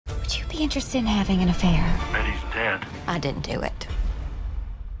be interested in having an affair? Betty's dead. I didn't do it.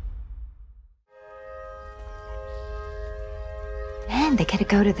 Man, they gotta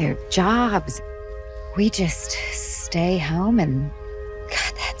go to their jobs. We just stay home and,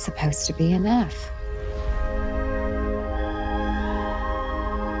 God, that's supposed to be enough.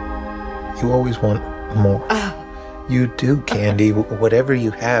 You always want more. Oh. You do, Candy. Whatever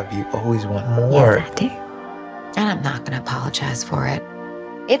you have, you always want more. Yes, I do. And I'm not gonna apologize for it.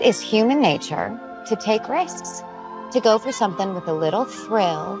 It is human nature to take risks, to go for something with a little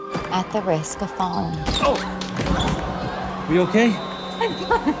thrill at the risk of falling. Oh! Are you okay? I'm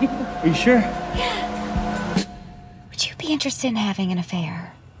fine. Are you sure? Would you be interested in having an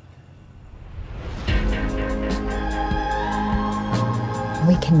affair?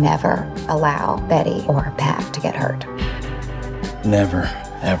 We can never allow Betty or Pat to get hurt. Never,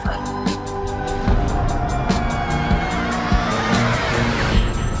 ever.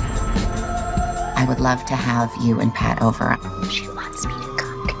 I would love to have you and Pat over. She wants me to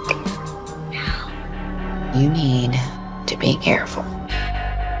come now. You need to be careful.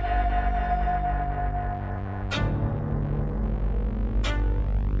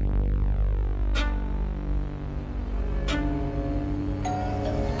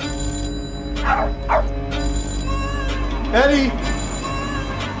 Betty!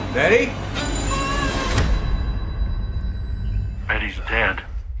 Betty? Betty's dead.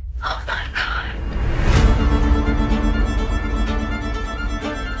 Oh my God.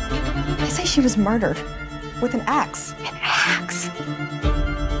 They say she was murdered with an axe. An axe?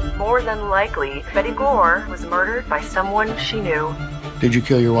 More than likely, Betty Gore was murdered by someone she knew. Did you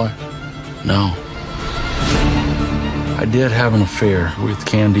kill your wife? No. I did have an affair with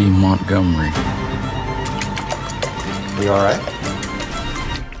Candy Montgomery. You all right?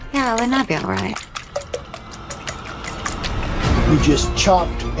 Yeah, Ellen, I'll be all right. You just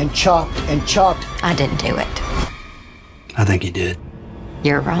chopped and chopped and chopped. I didn't do it. I think you did.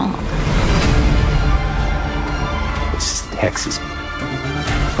 You're wrong. This is Texas.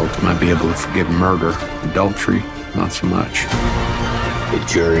 Folks might be able to forgive murder, adultery, not so much. The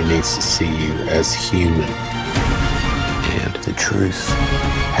jury needs to see you as human. And the truth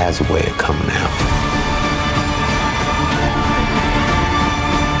has a way of coming out.